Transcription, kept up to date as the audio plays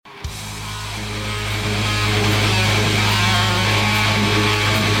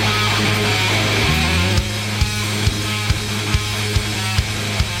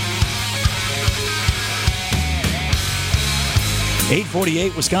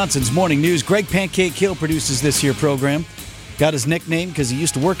9:48, Wisconsin's Morning News. Greg Pancake Hill produces this here program. Got his nickname because he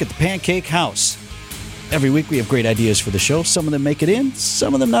used to work at the Pancake House. Every week we have great ideas for the show. Some of them make it in,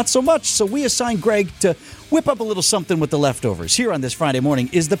 some of them not so much. So we assign Greg to whip up a little something with the leftovers. Here on this Friday morning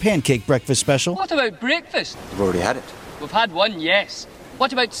is the Pancake Breakfast Special. What about breakfast? We've already had it. We've had one, yes.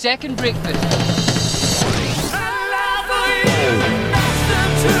 What about second breakfast?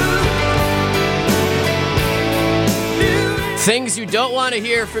 Things you don't want to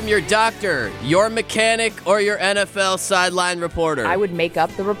hear from your doctor, your mechanic, or your NFL sideline reporter. I would make up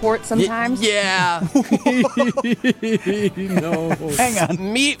the report sometimes. Yeah. No. Hang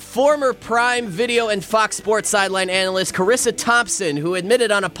on. Meet former Prime Video and Fox Sports sideline analyst Carissa Thompson, who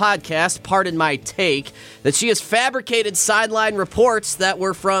admitted on a podcast, Pardon My Take, that she has fabricated sideline reports that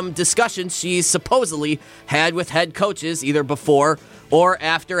were from discussions she supposedly had with head coaches either before or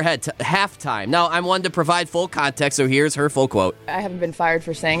after halftime. Now, I'm one to provide full context, so here's her full quote. I haven't been fired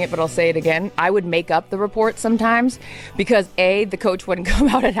for saying it, but I'll say it again. I would make up the report sometimes because, A, the coach wouldn't come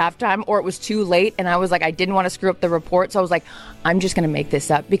out at halftime, or it was too late, and I was like, I didn't want to screw up the report, so I was like, I'm just going to make this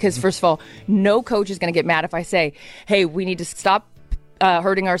up. Because, first of all, no coach is going to get mad if I say, hey, we need to stop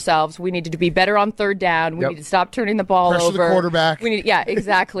hurting ourselves. We need to be better on third down. We need to stop turning the ball Pressure over. the quarterback. We need, yeah,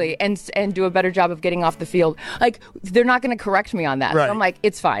 exactly, and do a better job of getting off the field. Like, they're not going to correct me on that. Right. So I'm like,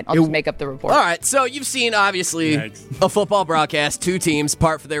 it's fine. I'll just make up the report. All right, so you've seen, obviously, a football broadcast, two teams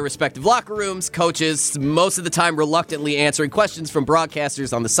part for their respective locker rooms, coaches, most of the time reluctantly answering questions from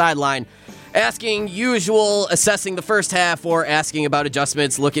broadcasters on the sideline, asking usual, assessing the first half, or asking about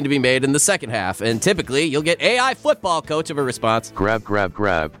adjustments looking to be made in the second half. And typically, you'll get AI football coach of a response. Grab, grab,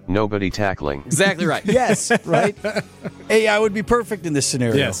 grab. Nobody tackling. Exactly right. Yes, right? AI would be perfect in this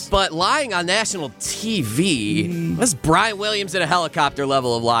scenario. Yes. But lying on national TV, that's Brian Williams at a helicopter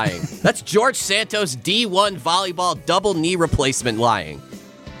level of lying. That's George Santos D1 volleyball double knee replacement lying.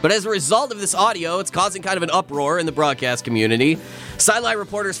 But as a result of this audio, it's causing kind of an uproar in the broadcast community. Sideline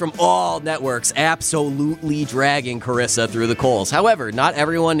reporters from all networks absolutely dragging Carissa through the coals. However, not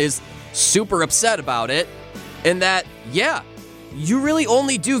everyone is super upset about it. In that, yeah, you really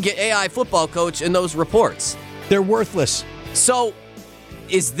only do get AI football coach in those reports. They're worthless. So,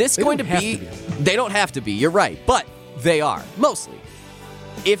 is this going to be... They don't have to be, you're right. But they are, mostly.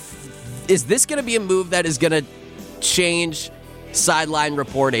 Is this going to be a move that is going to change sideline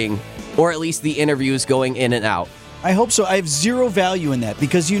reporting, or at least the interviews going in and out? I hope so. I have zero value in that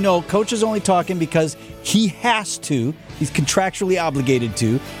because, coach is only talking because he has to. He's contractually obligated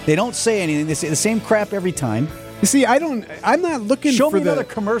to. They don't say anything. They say the same crap every time. You see, I'm not looking Show for me another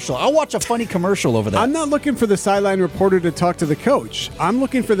commercial. I'll watch a funny commercial over that. I'm not looking for the sideline reporter to talk to the coach. I'm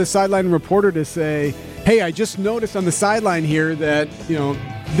looking for the sideline reporter to say, hey, I just noticed on the sideline here that,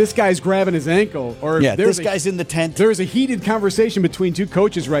 this guy's grabbing his ankle. Or this guy's in the tent. There's a heated conversation between two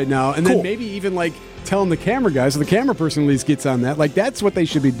coaches right now. And then maybe even telling the camera guy, so the camera person at least gets on that. That's what they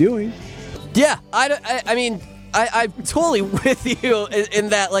should be doing. Yeah, I mean, I'm totally with you in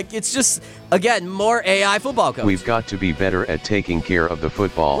that, it's just, again, more AI football coach. We've got to be better at taking care of the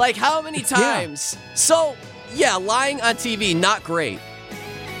football. How many times? Yeah. So, yeah, lying on TV, not great.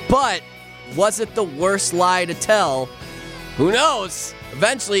 But was it the worst lie to tell? Who knows?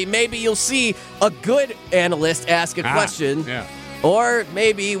 Eventually, maybe you'll see a good analyst ask a question. Yeah. Or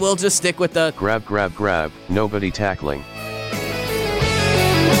maybe we'll just stick with the grab, grab, grab. Nobody tackling.